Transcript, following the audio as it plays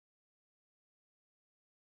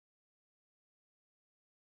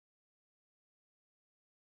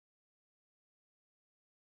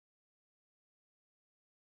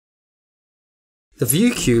The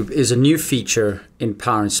ViewCube is a new feature in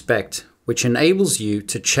PowerInspect, which enables you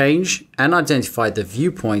to change and identify the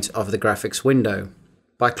viewpoint of the graphics window.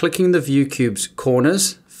 By clicking the ViewCube's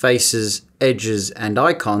corners, faces, edges, and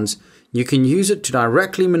icons, you can use it to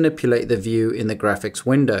directly manipulate the view in the graphics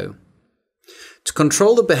window. To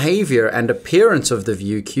control the behavior and appearance of the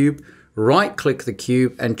ViewCube, right-click the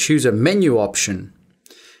cube and choose a menu option.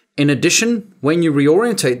 In addition, when you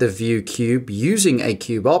reorientate the ViewCube using a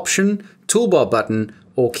cube option, toolbar button,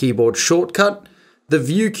 or keyboard shortcut, the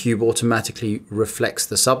ViewCube automatically reflects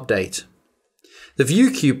this update. The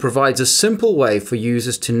ViewCube provides a simple way for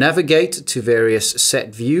users to navigate to various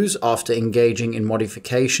set views after engaging in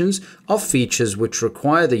modifications of features which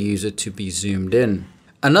require the user to be zoomed in.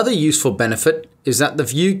 Another useful benefit is that the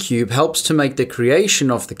ViewCube helps to make the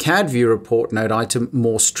creation of the CAD view report node item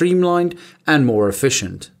more streamlined and more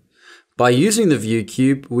efficient. By using the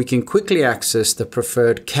ViewCube, we can quickly access the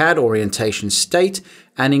preferred CAD orientation state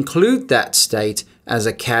and include that state as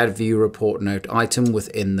a CAD view report node item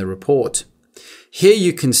within the report. Here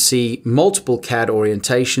you can see multiple CAD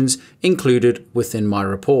orientations included within my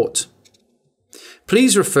report.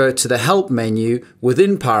 Please refer to the Help menu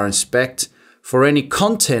within PowerInspect for any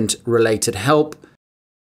content-related help